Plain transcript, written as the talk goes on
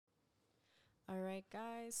right,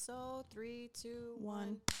 guys. So 3, 2,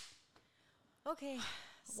 1. Okay.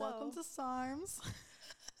 Welcome to SARMS.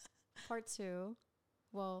 Part 2.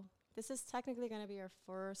 Well, this is technically going to be our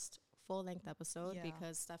first full-length episode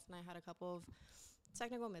because Steph and I had a couple of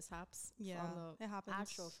technical mishaps on the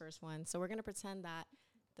actual first one. So we're going to pretend that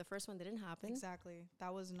the first one didn't happen. Exactly.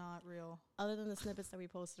 That was not real. Other than the snippets that we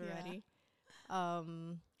posted already.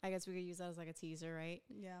 I guess we could use that as like a teaser, right?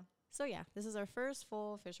 Yeah. So yeah, this is our first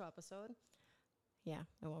full official episode. Yeah,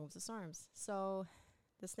 and welcome to SARMS. So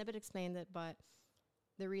the snippet explained it, but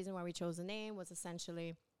the reason why we chose the name was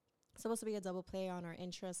essentially supposed to be a double play on our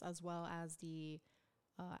interests as well as the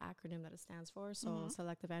acronym that it stands for. So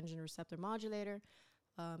selective androgen receptor modulator.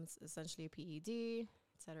 It's essentially a PED,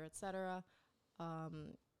 et cetera, et cetera.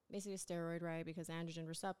 Basically a steroid, right? Because androgen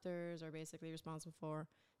receptors are basically responsible for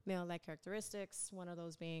male-like characteristics, one of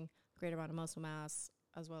those being greater amount of muscle mass,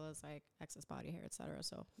 as well as like excess body hair, et cetera.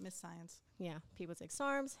 So Miss Science. Yeah, people take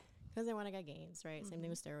SARMs because they want to get gains, right? Same thing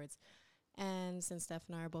with steroids. And since Steph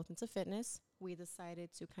and I are both into fitness, we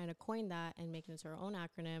decided to kind of coin that and make it into our own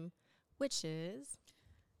acronym, which is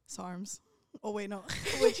SARMS. Oh, wait, no.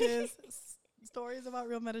 Which is Stories About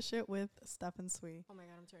Real Meta Shit with Steph Sui. Oh my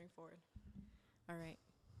God, I'm turning forward. All right.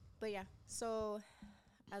 But yeah, so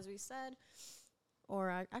as we said, or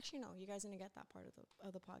actually no, you guys didn't get that part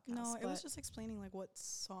of the podcast. No, it was just explaining like what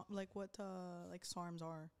SARMs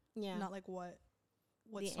are. Yeah. Not like what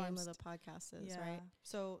the SARMs aim of the podcast is, right?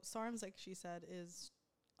 So SARMs, like she said, is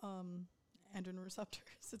androgen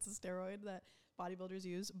receptors. It's a steroid that bodybuilders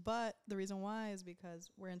use. But the reason why is because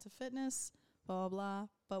we're into fitness, blah, blah, blah.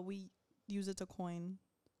 But we use it to coin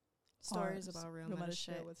stories about real meta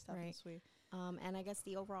shit with Steph and Sui. And I guess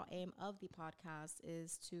the overall aim of the podcast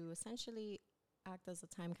is to essentially act as a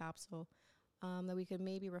time capsule that we could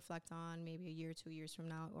maybe reflect on maybe a year, 2 years from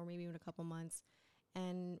now, or maybe even a couple months,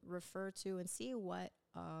 and refer to and see what,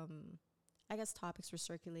 I guess, topics were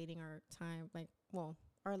circulating our time,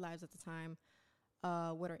 our lives at the time,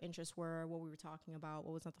 what our interests were, what we were talking about,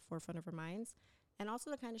 what was at the forefront of our minds, and also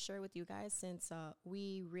to kind of share with you guys since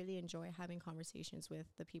we really enjoy having conversations with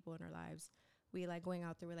the people in our lives. We like going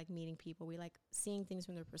out there, we like meeting people, we like seeing things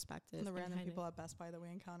from their perspective. And the random people at Best Buy that we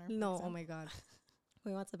encounter. No, oh my God.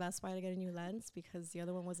 We went to Best Buy to get a new lens because the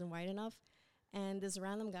other one wasn't wide enough. And this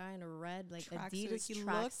random guy in a red, like Adidas tracksuit. He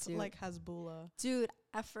looked like Hasbulla. Dude,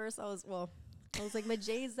 at first I was like,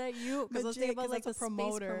 Majay, is that you? Because I was thinking about like the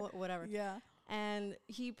promoter, whatever. Yeah. And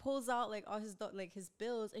he pulls out like all his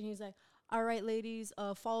bills and he's like, all right, ladies,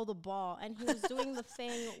 follow the ball. And he was doing the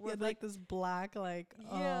thing where like this black, like, it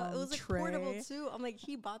was like tray. Portable too. I'm like,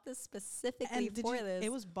 he bought this specifically for this. It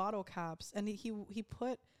was bottle caps. And he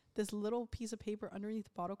put this little piece of paper underneath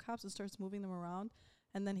bottle caps and starts moving them around.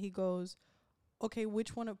 And then he goes, okay,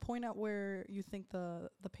 which one? Point out where you think the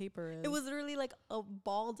paper is. It was literally like a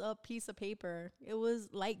balled up piece of paper. It was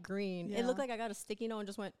light green. Yeah. It looked like I got a sticky note and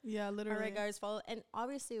just went, yeah, literally. All right, guys, follow. And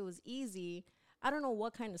obviously it was easy. I don't know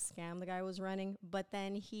what kind of scam the guy was running, but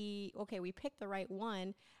then we picked the right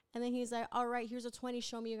one. And then he's like, all right, here's a 20.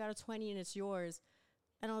 Show me you got a 20 and it's yours.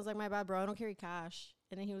 And I was like, my bad, bro. I don't carry cash.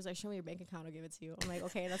 And then he was like, show me your bank account. I'll give it to you. I'm like,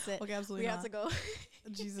 okay, that's it. Okay, absolutely. We have to go.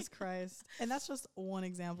 Jesus Christ. And that's just one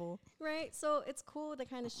example. Right. So it's cool to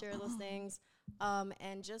kind of share those things.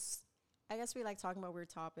 And just, I guess we like talking about weird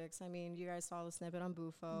topics. I mean, you guys saw the snippet on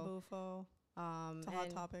Bufo. It's a hot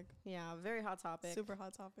topic. Yeah, very hot topic. Super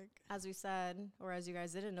hot topic. As we said, or as you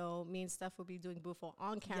guys didn't know, me and Steph will be doing Bufo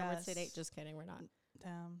on camera today. Just kidding, we're not.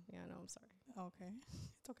 Damn. Yeah, no, I'm sorry. Okay.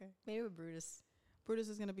 It's okay. Maybe with Brutus. Brutus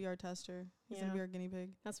is going to be our tester. He's going to be our guinea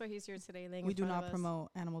pig. That's why he's here today. We do not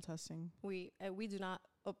promote animal testing. We do not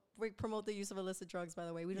promote the use of illicit drugs, by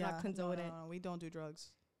the way. We do not condone it. No, we don't do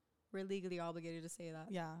drugs. We're legally obligated to say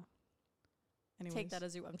that. Yeah. Anyways. Take that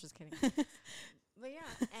as you... I'm just kidding. But yeah,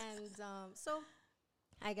 and so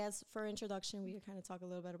I guess for introduction, we could kind of talk a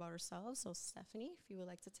little bit about ourselves. So Stephanie, if you would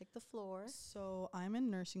like to take the floor. So I'm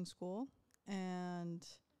in nursing school and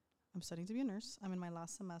I'm studying to be a nurse. I'm in my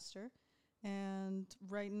last semester. And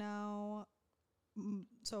right now,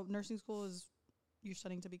 so nursing school is you're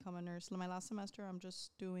studying to become a nurse. In my last semester, I'm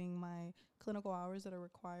just doing my clinical hours that are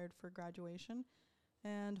required for graduation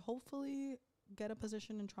and hopefully get a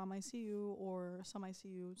position in trauma ICU or some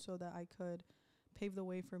ICU so that I could pave the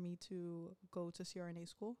way for me to go to CRNA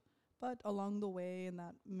school. But along the way in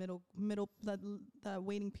that middle that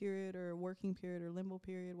waiting period or working period or limbo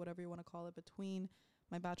period, whatever you want to call it, between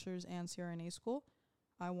my bachelor's and CRNA school,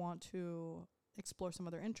 I want to explore some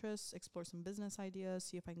other interests, explore some business ideas,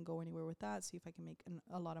 see if I can go anywhere with that, see if I can make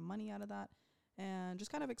a lot of money out of that, and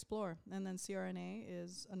just kind of explore. And then CRNA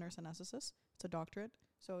is a nurse anesthetist. It's a doctorate,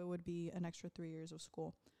 so it would be an extra 3 years of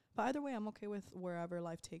school. But either way, I'm okay with wherever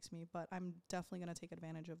life takes me. But I'm definitely going to take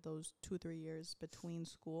advantage of those 2-3 years between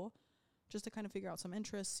school just to kind of figure out some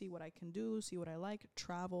interests, see what I can do, see what I like,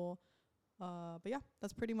 travel. But yeah,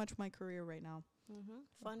 that's pretty much my career right now.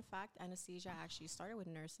 Fun fact, anesthesia actually started with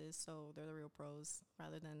nurses, so they're the real pros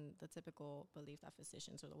rather than the typical belief that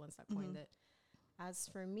physicians are the ones that coined it. As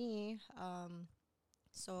for me,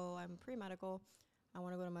 so I'm pre-medical. I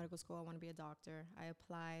want to go to medical school. I want to be a doctor. I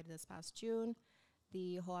applied this past June.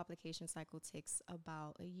 The whole application cycle takes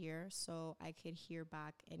about a year, so I could hear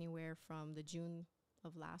back anywhere from the June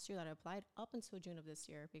of last year that I applied up until June of this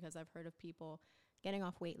year, because I've heard of people getting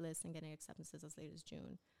off wait lists and getting acceptances as late as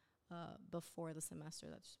June, before the semester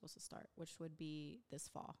that's supposed to start, which would be this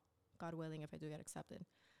fall, God willing, if I do get accepted.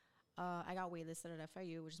 I got waitlisted at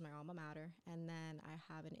FIU, which is my alma mater, and then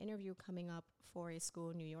I have an interview coming up for a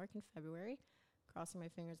school in New York in February, crossing my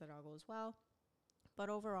fingers that it all goes well. But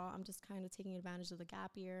overall, I'm just kind of taking advantage of the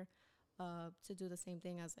gap year to do the same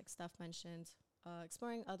thing as like Steph mentioned,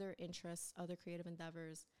 exploring other interests, other creative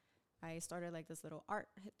endeavors. I started like this little art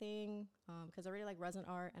thing because I really like resin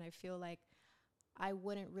art, and I feel like I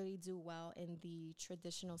wouldn't really do well in the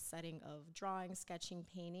traditional setting of drawing, sketching,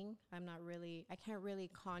 painting. I can't really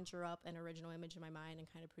conjure up an original image in my mind and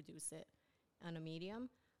kind of produce it on a medium.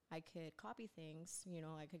 I could copy things,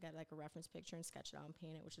 I could get like a reference picture and sketch it out and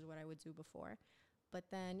paint it, which is what I would do before. But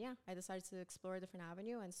then, I decided to explore a different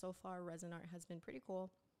avenue, and so far resin art has been pretty cool.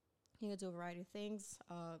 You can do a variety of things.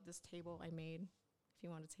 This table I made, if you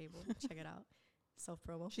want a table, check it out.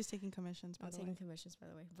 Self-promo. She's taking commissions, by the way. I'm taking commissions, by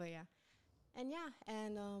the way. But yeah.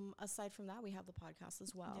 And aside from that, we have the podcast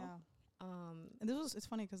as well. Yeah. And it's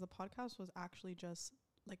funny because the podcast was actually just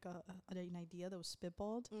like an idea that was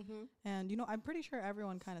spitballed. And, I'm pretty sure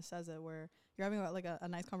everyone kind of says it, where you're having a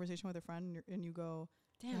nice conversation with a friend and you go,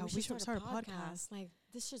 damn, we should start a podcast. Like,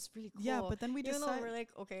 this shit's really cool. Yeah, but then we decided, we're like,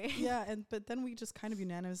 okay. Yeah, but then we just kind of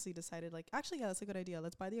unanimously decided, like, actually, yeah, that's a good idea.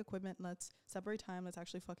 Let's buy the equipment. Let's separate time. Let's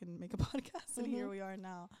actually fucking make a podcast. And here we are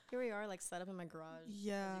now. Here we are, like, set up in my garage.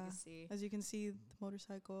 Yeah. As you can see, the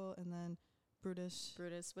motorcycle, and then Brutus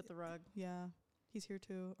with the rug. Yeah. He's here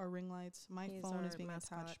too. Our ring lights. My phone is being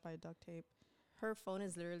attached by duct tape. Her phone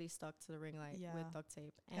is literally stuck to the ring light with duct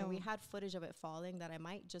tape. And we had footage of it falling that I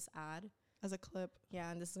might just add as a clip.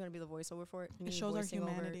 Yeah, and this is going to be the voiceover for it. It shows our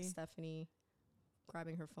humanity. Stephanie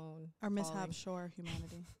grabbing her phone. Our mishaps show our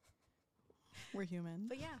humanity. We're human.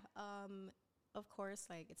 But yeah, of course,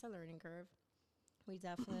 like, it's a learning curve. We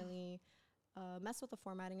definitely messed with the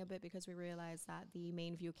formatting a bit because we realized that the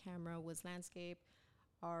main view camera was landscape.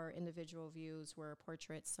 Our individual views were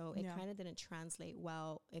portraits. So it kind of didn't translate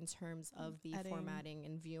well in terms of the formatting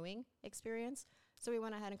and viewing experience. So we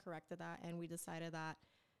went ahead and corrected that. And we decided that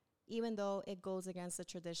even though it goes against the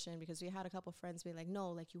tradition, because we had a couple friends be like,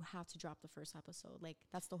 no, like, you have to drop the first episode. Like,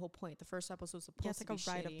 that's the whole point. The first episode is supposed to be it's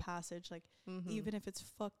like a rite of passage. Like, even if it's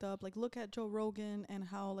fucked up, like, look at Joe Rogan and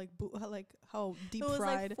how how deep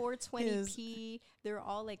fried. It was like 420p. They were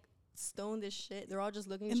all like stoned as shit. They're all just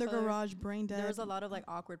looking in their garage, brain dead. There was a lot of like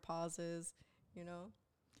awkward pauses,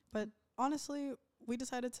 But honestly, we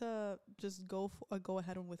decided to just go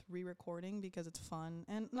ahead with re-recording because it's fun,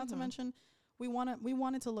 and not to mention, we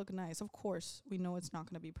want it to look nice. Of course, we know it's not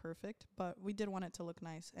going to be perfect, but we did want it to look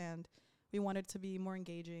nice, and we want it to be more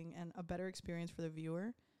engaging and a better experience for the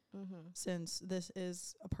viewer, since this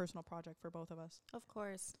is a personal project for both of us. Of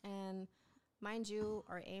course. And mind you,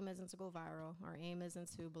 our aim isn't to go viral. Our aim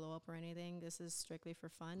isn't to blow up or anything. This is strictly for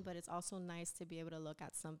fun, but it's also nice to be able to look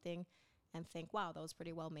at something and think, wow, that was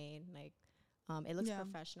pretty well made. Like, it looks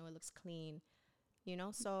professional. It looks clean.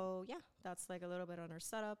 So yeah, that's like a little bit on our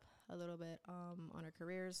setup, a little bit on our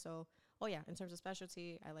careers. So, in terms of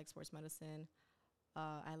specialty, I like sports medicine.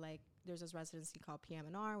 There's this residency called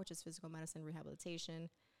PM&R, which is physical medicine rehabilitation.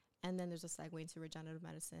 And then there's a segue into regenerative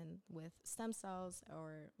medicine with stem cells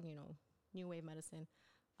or, new wave medicine.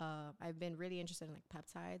 I've been really interested in like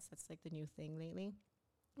peptides. That's like the new thing lately.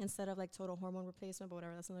 Instead of like total hormone replacement, but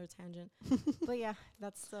whatever, that's another tangent. But yeah,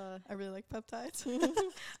 that's I really like peptides.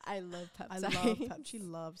 I love peptides. She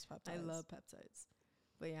loves peptides. I love peptides.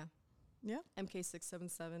 But yeah. Yeah.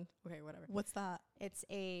 MK677. Okay, whatever. What's that? It's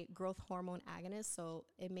a growth hormone agonist, so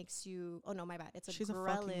it makes you oh no, my bad. It's a She's ghrelin.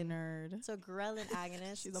 A fucking nerd. It's a ghrelin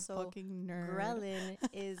agonist. She's a fucking nerd. Ghrelin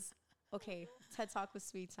is okay, TED Talk with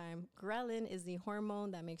Sweet Time. Ghrelin is the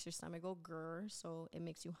hormone that makes your stomach go grr, so it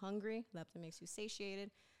makes you hungry. Leptin makes you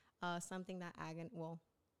satiated. Something that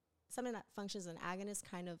functions as an agonist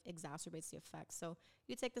kind of exacerbates the effects. So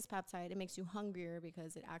you take this peptide, it makes you hungrier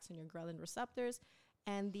because it acts on your ghrelin receptors,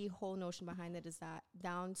 And the whole notion behind it is that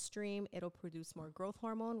downstream, it'll produce more growth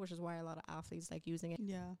hormone, which is why a lot of athletes like using it.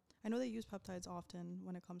 Yeah. I know they use peptides often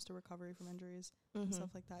when it comes to recovery from injuries and stuff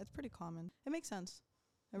like that. It's pretty common. It makes sense.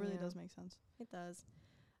 It really does make sense. It does.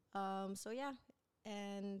 So yeah.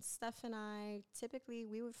 And Steph and I, typically,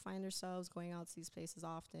 we would find ourselves going out to these places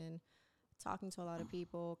often, talking to a lot of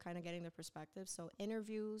people, kind of getting their perspective. So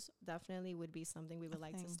interviews definitely would be something we would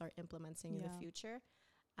like to start implementing in the future.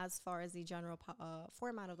 As far as the general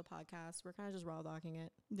format of the podcast, we're kind of just raw dogging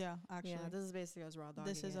it. Yeah, actually. Yeah, this is basically us raw dogging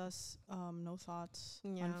it. This is us, no thoughts,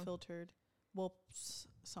 unfiltered. Well,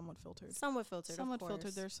 somewhat filtered. Somewhat filtered, Somewhat of course.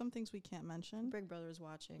 filtered. There's some things we can't mention. Big Brother is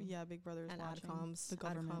watching. Yeah, Big Brother is and watching. AdComs. The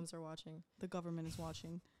government. AdComs are watching. The government is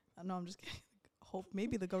watching. No, I'm just kidding. Hope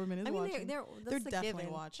maybe the government is watching. They're definitely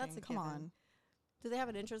given. watching. That's a Come given. on. Do they have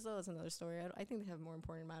an interest, though? That's another story. I think they have more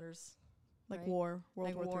important matters. Like war.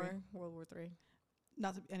 World like War III. World War III.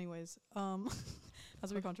 Not to, anyways, not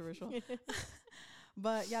to be controversial.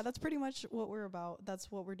 But yeah, that's pretty much what we're about. That's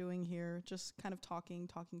what we're doing here. Just kind of talking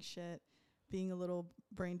shit, being a little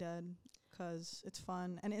brain dead because it's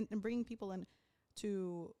fun. And bringing people in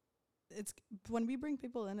to, it's, when we bring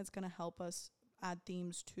people in, it's going to help us add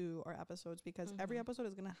themes to our episodes because every episode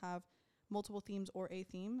is going to have multiple themes or a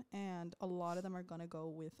theme. And a lot of them are going to go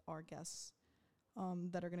with our guests.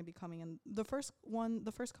 That are going to be coming in. The first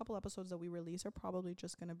couple episodes that we release are probably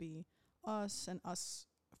just going to be us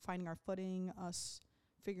finding our footing, us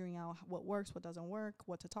figuring out what works, what doesn't work,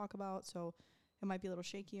 what to talk about. So it might be a little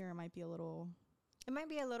shakier. It might be a little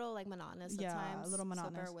like monotonous at times. A little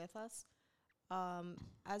monotonous. So bear with us.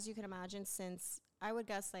 As you can imagine, since I would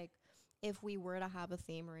guess like if we were to have a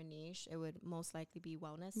theme or a niche, it would most likely be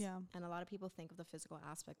wellness. Yeah. And a lot of people think of the physical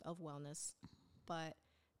aspect of wellness, but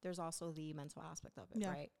there's also the mental aspect of it,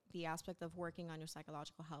 right? The aspect of working on your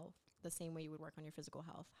psychological health the same way you would work on your physical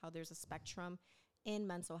health. How there's a spectrum in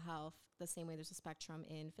mental health the same way there's a spectrum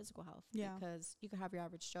in physical health. Yeah. Because you could have your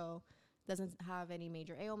average Joe, doesn't have any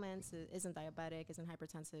major ailments, isn't diabetic, isn't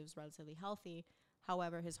hypertensive, is relatively healthy.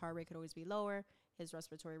 However, his heart rate could always be lower. His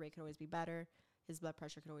respiratory rate could always be better. His blood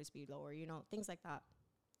pressure could always be lower, things like that.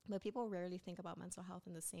 But people rarely think about mental health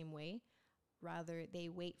in the same way. Rather, they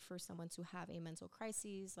wait for someone to have a mental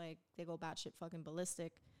crisis, like they go batshit fucking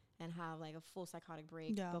ballistic and have like a full psychotic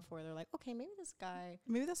break before they're like, okay, maybe this guy,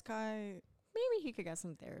 maybe he could get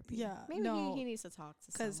some therapy. Yeah, maybe he needs to talk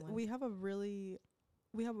to someone. Because we have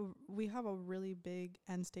a really big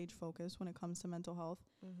end stage focus when it comes to mental health,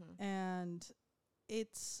 and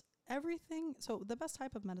it's everything. So the best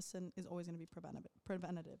type of medicine is always going to be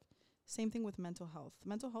preventative. Same thing with mental health.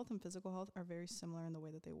 Mental health and physical health are very similar in the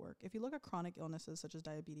way that they work. If you look at chronic illnesses such as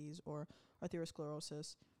diabetes or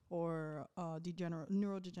atherosclerosis or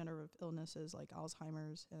neurodegenerative illnesses like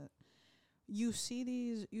Alzheimer's, you see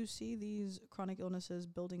these chronic illnesses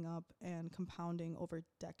building up and compounding over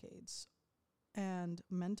decades. And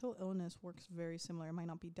mental illness works very similar. It might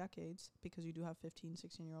not be decades because you do have 15,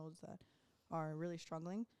 16-year-olds that are really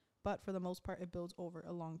struggling. But for the most part, it builds over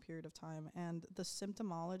a long period of time. And the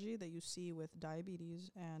symptomology that you see with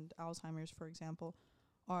diabetes and Alzheimer's, for example,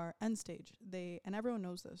 are end stage. And everyone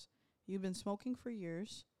knows this. You've been smoking for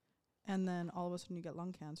years, and then all of a sudden you get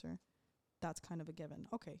lung cancer. That's kind of a given.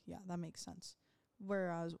 Okay, yeah, that makes sense.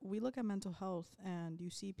 Whereas we look at mental health, and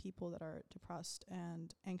you see people that are depressed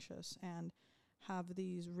and anxious and have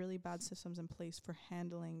these really bad systems in place for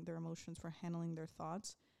handling their emotions, for handling their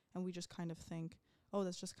thoughts. And we just kind of think, oh,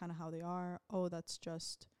 that's just kind of how they are. Oh,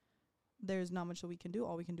 there's not much that we can do.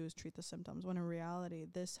 All we can do is treat the symptoms. When in reality,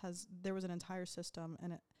 there was an entire system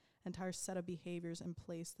and an entire set of behaviors in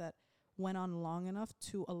place that went on long enough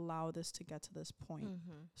to allow this to get to this point.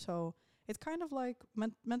 So it's kind of like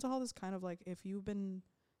mental health is kind of like if you've been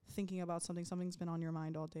thinking about something's been on your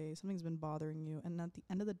mind all day, something's been bothering you, and at the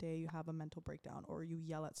end of the day, you have a mental breakdown or you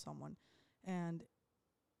yell at someone and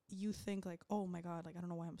you think like, oh my God, like I don't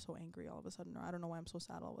know why I'm so angry all of a sudden, or I don't know why I'm so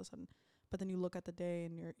sad all of a sudden. But then you look at the day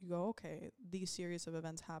and you go, okay, these series of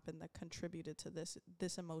events happened that contributed to this.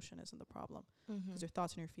 This emotion isn't the problem because your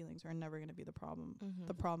thoughts and your feelings are never going to be the problem.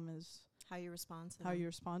 The problem is how you respond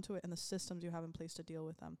to it and the systems you have in place to deal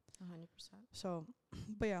with them. 100%. So,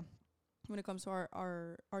 but yeah, when it comes to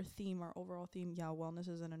our theme, our overall theme, wellness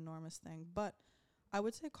is an enormous thing. But I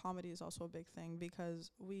would say comedy is also a big thing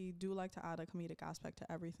because we do like to add a comedic aspect to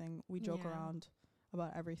everything. We joke around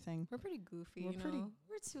about everything. We're pretty goofy. We're too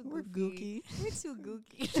We're goofy. gooky. We're too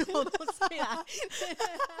gooky. No, don't say that.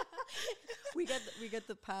 we get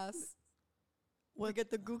the pass. We get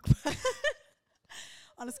the gook pass.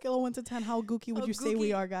 On a scale of 1 to 10, how gooky would you say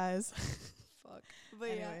we are, guys? Fuck. fuck. But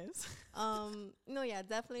anyways. No, yeah,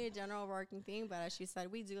 definitely a general overarching thing. But as she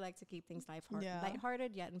said, we do like to keep things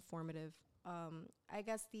lighthearted yet informative. I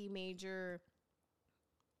guess the major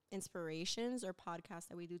inspirations or podcasts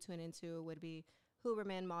that we do tune into would be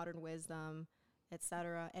Huberman, Modern Wisdom,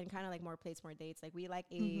 etc., and kind of like More Plates, More Dates. Like we like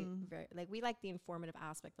we like the informative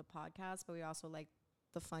aspect of podcasts, but we also like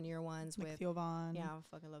the funnier ones like with Theo Vaughn. Yeah, I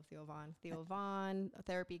fucking love Theo Vaughn. Theo Vaughn,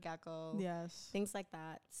 Therapy Gecko. Yes. Things like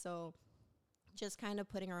that. So just kind of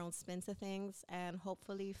putting our own spin to things and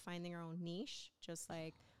hopefully finding our own niche, just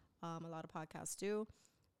like a lot of podcasts do.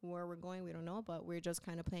 Where we're going, we don't know, but we're just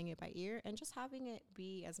kind of playing it by ear and just having it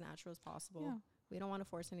be as natural as possible. Yeah. We don't want to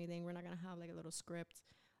force anything. We're not going to have like a little script.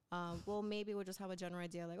 Maybe we'll just have a general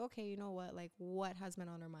idea like, okay, you know what? Like, what has been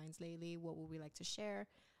on our minds lately? What would we like to share?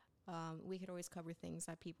 We could always cover things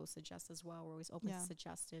that people suggest as well. We're always open to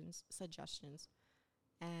suggestions.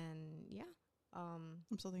 And yeah.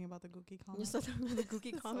 I'm still thinking about the Gookie comment. You're still thinking about the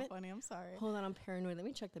Gookie comment? So funny. I'm sorry. Hold on, I'm paranoid. Let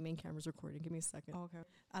me check the main camera's recording. Give me a second. Oh, okay.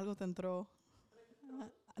 Algo te entró.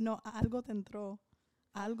 No, algo te entró.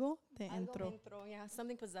 Algo te entró. Yeah,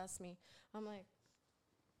 something possessed me. I'm like,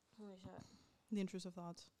 holy shit. The intrusive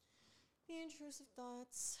thoughts.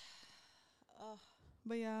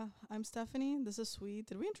 But yeah, I'm Stephanie. This is Sui.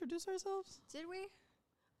 Did we introduce ourselves? Did we?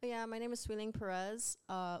 But yeah, my name is Sui Perez.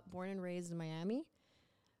 Born and raised in Miami.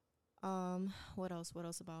 What else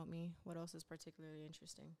about me? What else is particularly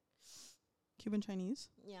interesting? Cuban Chinese.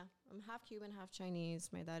 Yeah, I'm half Cuban, half Chinese.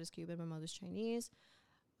 My dad is Cuban, my mother's Chinese.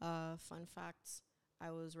 Fun fact,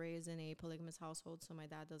 I was raised in a polygamous household, so my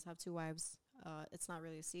dad does have 2 wives. It's not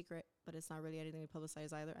really a secret, but it's not really anything we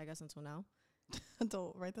publicize either, I guess, until now.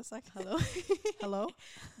 Until right this second. Hello. Hello.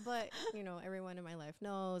 But, you know, everyone in my life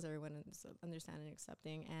knows, everyone is understanding and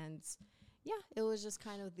accepting. And, yeah, it was just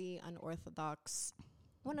kind of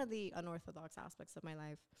one of the unorthodox aspects of my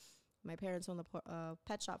life. My parents owned a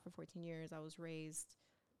pet shop for 14 years. I was raised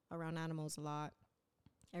around animals a lot.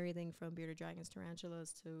 Everything from bearded dragons,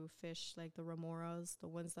 tarantulas, to fish like the remoras, the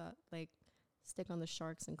ones that like stick on the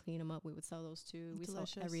sharks and clean them up. We would sell those too. We sell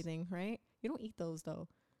everything, right? You don't eat those though.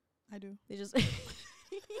 I do. They just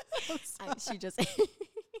she just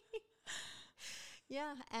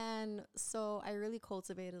yeah. And so I really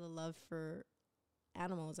cultivated a love for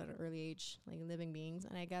animals at an early age, like living beings.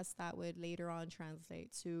 And I guess that would later on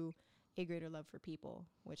translate to a greater love for people,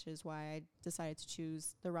 which is why I decided to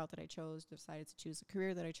choose the route that I chose, decided to choose the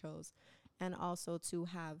career that I chose, and also to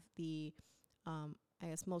have the, I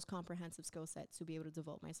guess, most comprehensive skill set to be able to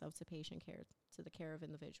devote myself to patient care, to the care of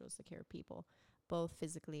individuals, the care of people, both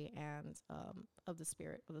physically and of the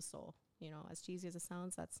spirit, of the soul. You know, as cheesy as it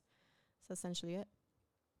sounds, that's essentially it.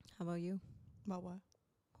 How about you? About what?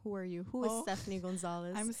 Who are you? Who is Stephanie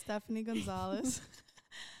Gonzalez? I'm Stephanie Gonzalez.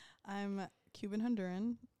 I'm Cuban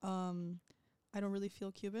Honduran. I don't really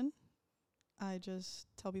feel Cuban. I just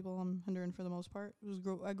tell people I'm Honduran for the most part.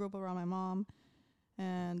 I grew up around my mom,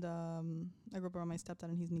 and I grew up around my stepdad,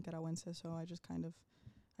 and he's Nicaraguense, so I just kind of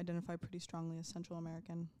identify pretty strongly as Central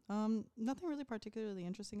American. Nothing really particularly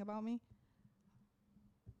interesting about me.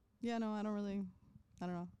 Yeah, no, I don't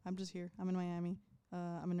know. I'm just here. I'm in Miami.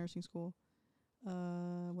 I'm in nursing school.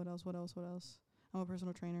 What else? I'm a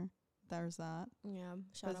personal trainer. There's that. Yeah.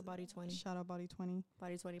 Shout out Body 20. Shout out Body 20.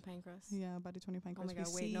 Body 20 Pancras. Yeah, Body 20 Pancras. Oh my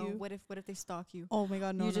God, wait, no. What if they stalk you? Oh my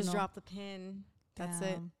God, no. You just dropped the pin. That's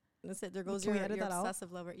it. That's it. There goes your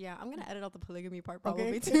obsessive lover. Yeah, I'm gonna edit out the polygamy part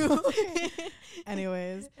probably too.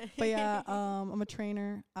 Anyways, but yeah, I'm a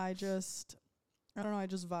trainer. I just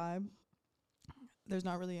vibe. There's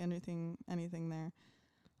not really anything there.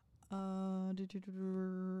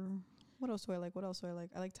 What else do I like?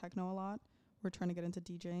 I like techno a lot. We're trying to get into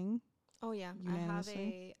DJing. Oh yeah, I have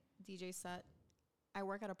a DJ set. I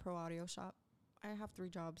work at a pro audio shop. I have 3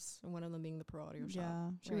 jobs, and one of them being the pro audio shop. Yeah,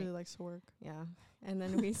 she really likes to work. Yeah, and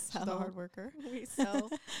then we sell. She's a hard worker. We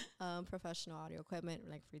sell professional audio equipment,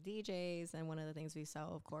 like for DJs, and one of the things we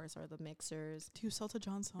sell, of course, are the mixers. Do you sell to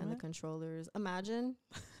John Summit? And the controllers. Imagine.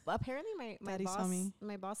 But apparently,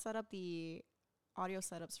 my boss set up the audio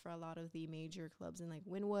setups for a lot of the major clubs in like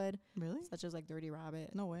Wynwood. Really? Such as like Dirty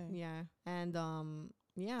Rabbit. No way. Yeah, and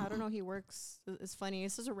yeah, I don't know. He works. It's funny.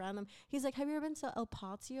 It's just a random. He's like, "Have you ever been to El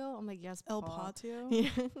Patio?" I'm like, "Yes." El Patio. Yeah,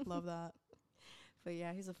 love that. But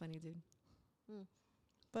yeah, he's a funny dude.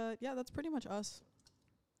 But yeah, that's pretty much us.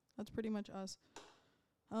 I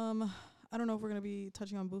don't know if we're gonna be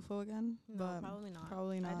touching on Bufo again. No, but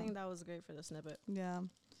probably not. I think that was great for the snippet. Yeah,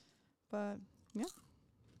 but yeah.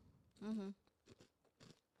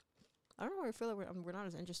 I don't know. I feel like we're not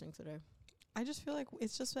as interesting today. I just feel like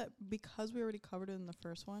it's just that because we already covered it in the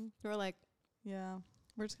first one. We're like, yeah,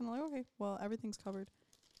 we're just kind of like, okay, well, everything's covered.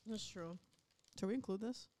 That's true. Should we include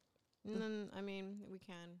this? I mean, we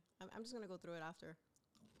can. I'm just gonna go through it after.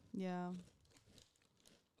 Yeah.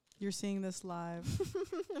 You're seeing this live.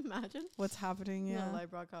 Imagine what's happening. Yeah. live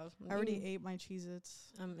broadcast. I already ate my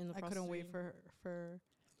Cheez-Its. I'm in the process. I couldn't wait of for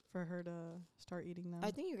her to start eating them. I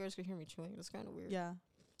think you guys could hear me chewing. It's kind of weird. Yeah.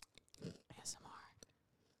 ASMR.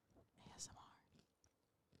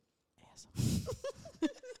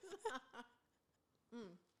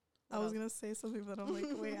 I was gonna say something, but I'm like,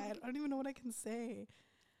 wait, I don't even know what I can say.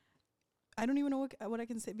 I don't even know what I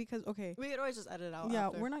can say because we could always just edit it out. Yeah,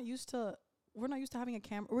 after. we're not used to having a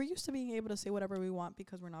camera. We're used to being able to say whatever we want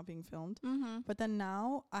because we're not being filmed. Mm-hmm. But then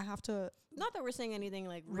now I have to. Not that we're saying anything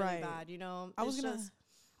like really bad, you know. I was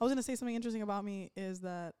gonna say something interesting about me is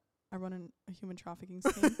that I run a human trafficking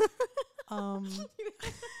scheme.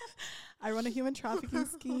 I run a human trafficking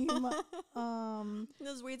scheme.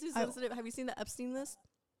 That's way too sensitive. Have you seen the Epstein list?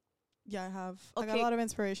 Yeah, I have. Okay. I got a lot of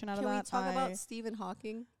inspiration out of that. Can we talk about Stephen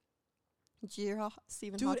Hawking?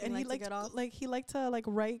 Stephen Dude, Hawking and he liked to get off. he liked to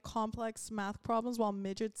write complex math problems while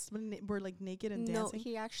midgets were naked and dancing. No,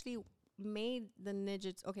 he actually made the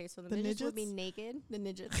midgets. Okay, so the midgets would be naked. The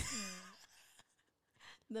midgets.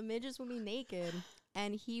 The midgets would be naked,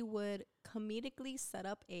 and he would comedically set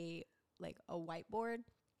up a whiteboard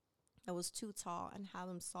that was too tall and have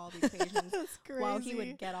them solve equations while he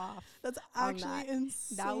would get off. That's actually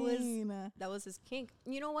insane. That was his kink.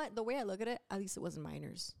 You know what? The way I look at it, at least it wasn't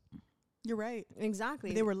minors. You're right.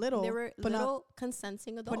 Exactly. They were little. They were but little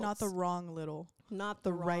consenting adults. But not the wrong little. Not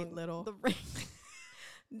the right little.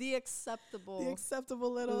 The acceptable. The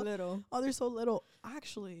acceptable little. Oh, they're so little.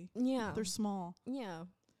 Actually. Yeah. They're small. Yeah.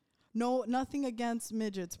 No, nothing against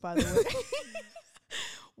midgets, by the way.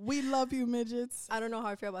 We love you, midgets. I don't know how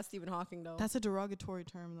I feel about Stephen Hawking, though. That's a derogatory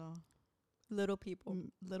term, though. Little people.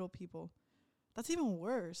 Little people. That's even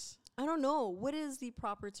worse. I don't know. What is the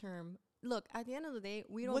proper term? Look, at the end of the day,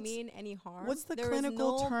 we don't mean any harm. What's the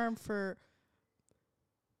clinical term for?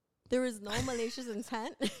 There is no malicious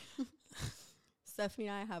intent. Stephanie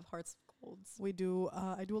and I have hearts of golds. We do.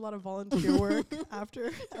 I do a lot of volunteer work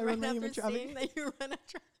after I run my human trafficking. That you run a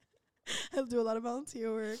I do a lot of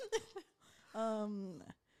volunteer work.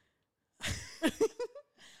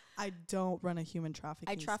 I don't run a human trafficking.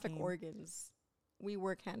 I traffic scheme. organs. We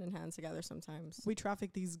work hand in hand together sometimes. We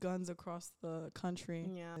traffic these guns across the country.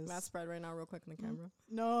 Yeah, mass spread right now, real quick on the camera.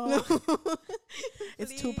 No,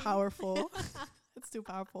 it's too powerful. It's too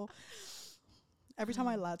powerful. Every time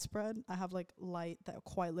I lat spread, I have light that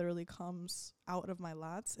quite literally comes out of my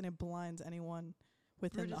lats and it blinds anyone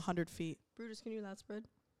within 100 feet. Brutus, can you lat spread?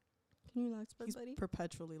 Can you lat spread, He's buddy?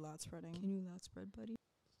 Perpetually lat spreading. Can you lat spread, buddy?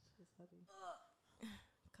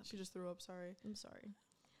 She just threw up. Sorry. I'm sorry.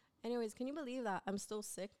 Anyways, can you believe that I'm still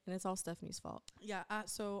sick and it's all Stephanie's fault? Yeah.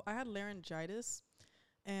 So I had laryngitis,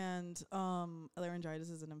 and laryngitis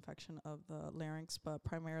is an infection of the larynx, but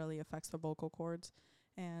primarily affects the vocal cords,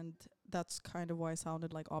 and that's kind of why I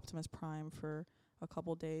sounded like Optimus Prime for a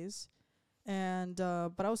couple days. And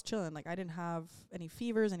but I was chilling. I didn't have any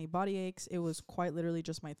fevers, any body aches. It was quite literally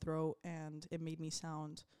just my throat, and it made me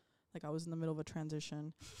sound like I was in the middle of a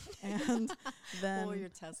transition. And then your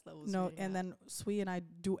test levels. And then Sui and I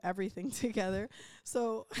do everything together.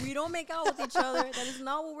 So we don't make out with each other. That is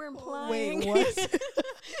not what we're implying. Wait, what?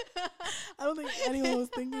 I don't think anyone was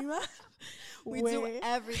thinking that. We do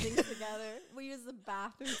everything together. We use the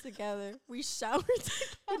bathroom together. We shower together.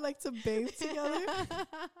 We like to bathe together.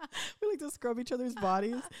 We like to scrub each other's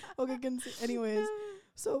bodies. Okay, anyways.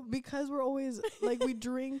 So because we're always we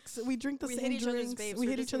drink the same drinks. We hit each other's vapes. We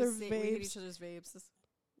hit each other's vapes.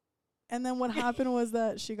 And then what happened was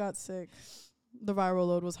that she got sick. The viral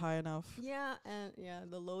load was high enough. Yeah,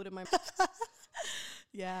 and the load in my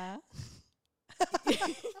yeah.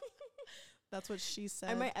 That's what she said.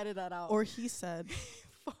 I might edit that out. Or he said.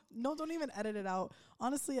 No, don't even edit it out.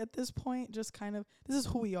 Honestly, at this point, just kind of, this is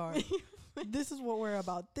who we are. This is what we're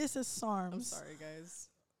about. This is SARMS. I'm sorry, guys.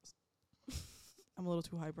 I'm a little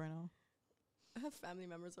too hype right now. I have family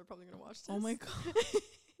members that are probably going to watch this. Oh, my God.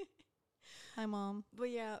 Hi, Mom. But,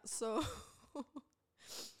 yeah, so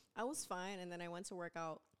I was fine, and then I went to work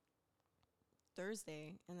out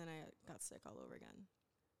Thursday, and then I got sick all over again.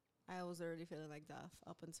 I was already feeling like death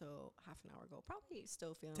up until half an hour ago. Probably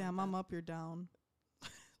still feeling Damn, like I'm death. up, you're down.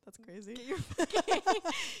 That's crazy.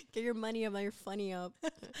 Get your money up, now you're funny up.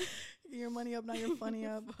 Get your money up, now you're funny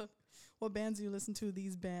up. What bands do you listen to?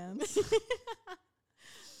 These bands.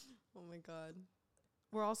 Oh, my God.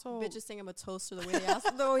 We're also... Bitches think I'm a toaster the way they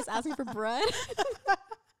ask. They're always asking for bread.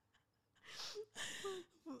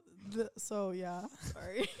 So, yeah.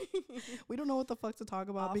 Sorry. We don't know what the fuck to talk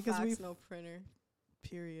about because we no printer.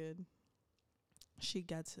 Period. She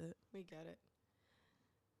gets it. We get it.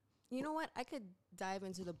 You know what? I could dive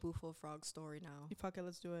into the bufo frog story now. Fuck it,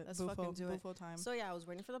 let's do it. Let's bufo, fucking do it. bufo time. So yeah, I was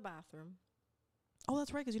waiting for the bathroom. Oh,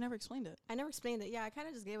 that's right, because you never explained it. I never explained it. Yeah, I kind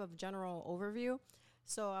of just gave a general overview.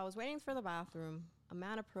 So I was waiting for the bathroom. A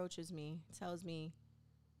man approaches me, tells me,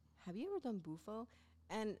 "Have you ever done bufo?"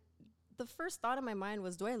 And the first thought in my mind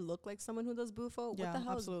was, do I look like someone who does bufo? Yeah, what the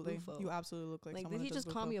hell absolutely. is bufo? You absolutely look like someone did he who does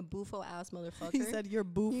just call bufo. me a bufo ass motherfucker? He said you're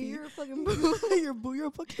boofy. You're a fucking bufo. You're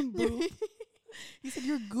a fucking boof. He said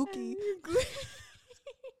you're gooky.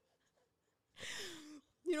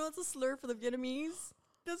 You know, it's a slur for the Vietnamese.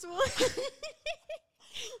 That's what.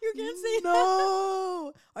 You can't say that.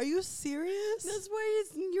 No. Are you serious? That's why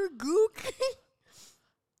you're gook.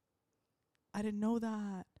 I didn't know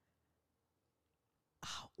that.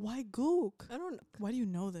 Why gook? I don't know. Why do you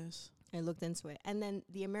know this? I looked into it. And then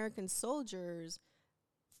the American soldiers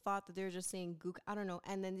thought that they were just saying gook. I don't know.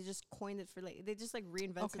 And then they just coined it for they just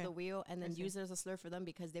reinvented the wheel and then used it as a slur for them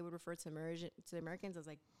because they would refer to the Americans as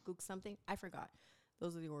gook something. I forgot.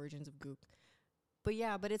 Those are the origins of gook. But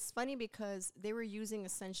yeah, but it's funny because they were using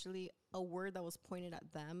essentially a word that was pointed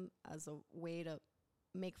at them as a way to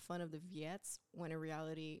make fun of the Viets when in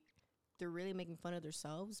reality they're really making fun of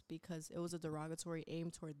themselves because it was a derogatory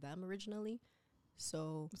aim toward them originally.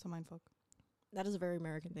 So It's a mindfuck. that is a very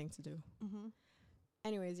American thing to do. Mm-hmm.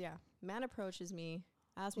 Anyways, yeah, man approaches me,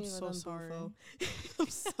 asks me I'm if so I've done sorry. bufo. I'm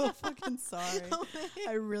so fucking sorry.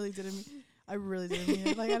 I really didn't mean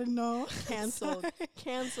it. Like, I didn't know. Cancelled. Sorry.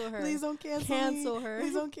 Cancel her. Please don't Cancel her.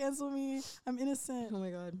 Please don't cancel me. I'm innocent. Oh my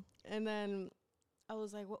God. And then I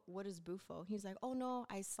was like, what is bufo? He's like, oh no,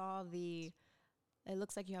 I saw it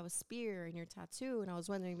looks like you have a spear in your tattoo. And I was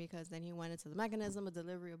wondering because then he went into the mechanism of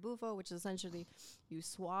delivery of bufo, which is essentially you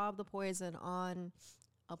swab the poison on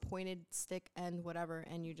a pointed stick and whatever,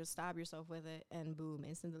 and you just stab yourself with it, and boom,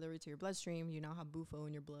 instant delivery to your bloodstream. You now have bufo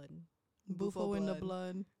in your blood. Bufo in the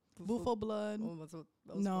blood. Bufo blood. Oh, that's what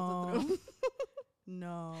I was No. supposed to do.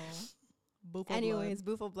 No. Bufo Anyways,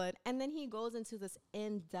 blood. bufo blood. And then he goes into this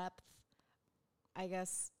in-depth, I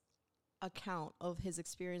guess, account of his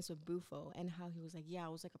experience with bufo and how he was like, yeah,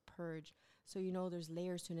 it was like a purge. So, there's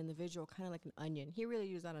layers to an individual, kind of like an onion. He really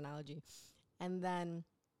used that analogy. And then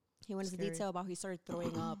he went into detail about how he started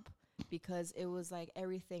throwing up because it was like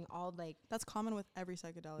everything, all like... That's common with every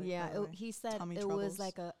psychedelic. Yeah, he said Tummy it troubles. was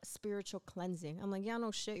like a spiritual cleansing. I'm like, yeah,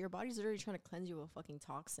 no shit. Your body's literally trying to cleanse you of a fucking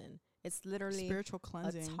toxin. It's literally spiritual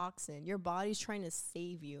cleansing. a toxin. Your body's trying to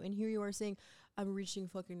save you. And here you are saying, I'm reaching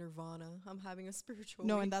fucking nirvana. I'm having a spiritual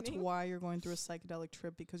No, awakening. and that's why you're going through a psychedelic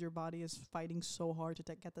trip, because your body is fighting so hard to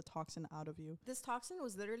get the toxin out of you. This toxin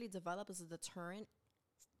was literally developed as a deterrent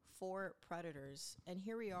for predators. And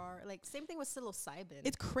here we are. Like, same thing with psilocybin.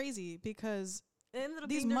 It's crazy because it ended up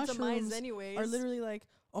these being their demise mushrooms anyways. are literally like,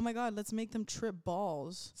 oh my God, let's make them trip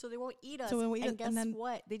balls. So they won't eat us. So when we eat and it- guess and then-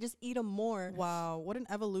 what? They just eat them more. Wow, what an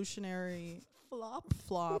evolutionary flop.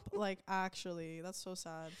 Like, actually, that's so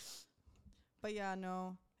sad. But yeah,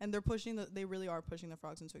 no. And they really are pushing the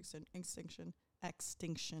frogs into extinction.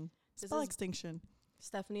 Spell is- extinction.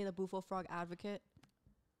 Stephanie, the bufo frog advocate.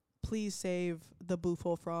 Please save the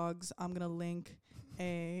bufo frogs. I'm gonna link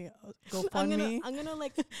a GoFundMe. I'm gonna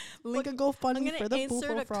like link a I'm GoFundMe gonna for the insert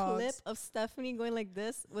bufo a frogs. clip of Stephanie going like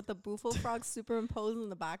this with the bufo frog superimposed in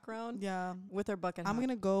the background. Yeah. With her bucket I'm hat.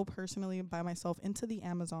 gonna go personally by myself into the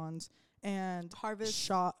Amazons and Harvest.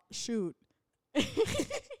 shoot.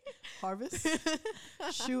 Harvest?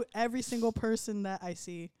 Shoot every single person that I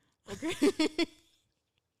see. Okay.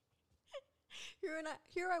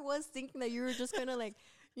 Here I was thinking that you were just gonna like,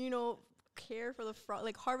 care for the frog,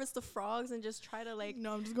 like harvest the frogs and just try to like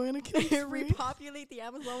No, I'm just going to kill repopulate the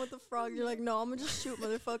Amazon with the frogs. You're like, no, I'm gonna just shoot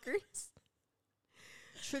motherfuckers.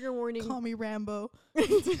 Trigger warning. Call me Rambo.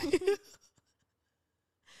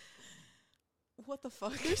 What the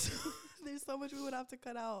fuck? There's so much we would have to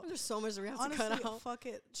cut out. There's so much that we have Honestly, to cut out. fuck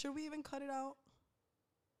it. Should we even cut it out?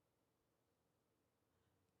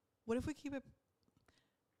 What if we keep it?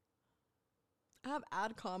 I have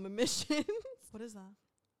AdCom admissions. What is that?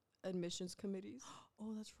 Admissions committees.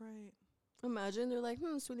 Oh, that's right. Imagine they're like,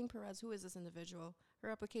 Suling Perez, who is this individual? Her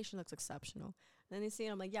application looks exceptional. And then they see it,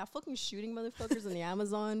 I'm like, yeah, fucking shooting motherfuckers in the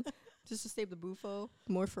Amazon just to save the bufo.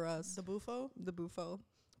 More for us. The bufo? The bufo.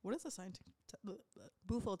 What is the scientific?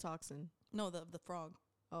 Bufo toxin. No, the frog.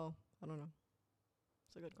 Oh, I don't know.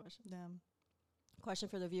 It's a good question. Damn. Question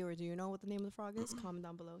for the viewer. Do you know what the name of the frog is? Comment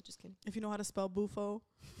down below. Just kidding. If you know how to spell bufo,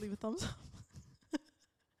 leave a thumbs up.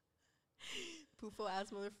 Bufo ass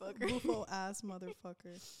motherfucker. Bufo ass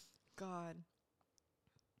motherfucker. God.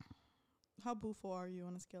 How bufo are you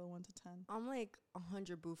on a scale of 1 to 10? I'm like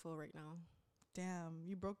 100 bufo right now. Damn,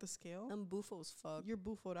 you broke the scale? I'm bufo as fuck. You're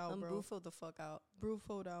bufoed out, I'm bro. bufo the fuck out.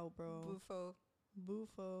 Bufoed out, bro. Bufo.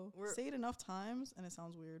 Bufo. We're- Say it enough times and it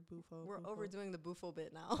sounds weird. Bufo. We're bufo. overdoing the bufo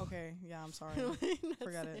bit now. Okay, yeah, I'm sorry. That's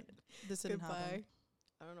Forget it. This didn't Goodbye. happen.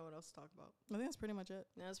 I don't know what else to talk about. I think that's pretty much it.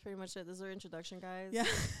 That's pretty much it. This is our introduction, guys. Yeah.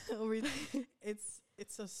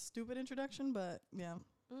 It's a stupid introduction, but yeah.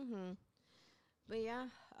 Mm-hmm. But yeah,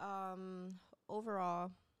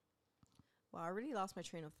 overall, well, I really lost my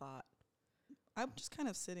train of thought. I'm just kind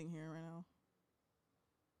of sitting here right now.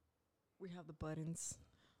 We have the buttons.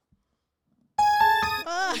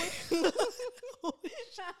 I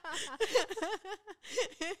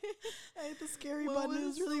hate the scary What button. was It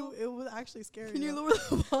was it really, so- it was actually scary. Can you though. lower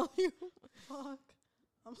the volume? Fuck.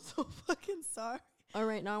 I'm so fucking sorry. All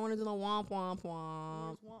right, now I want to do the womp womp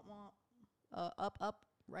womp. Where's womp womp? Up,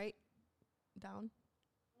 right, down.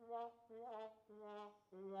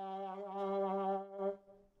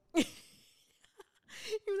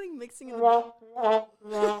 You're like mixing in the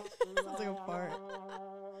Sounds like a fart.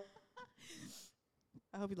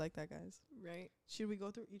 I hope you like that, guys. right. Should we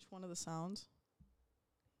go through each one of the sounds?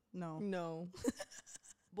 No. No,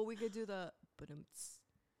 but we could do the ba-dum-ts.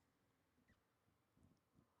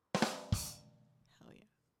 Hell yeah!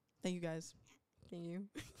 Thank you, guys. Can you?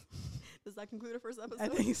 Does that conclude our first episode? I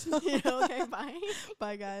think so. Yeah, okay, bye.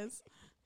 Bye, guys.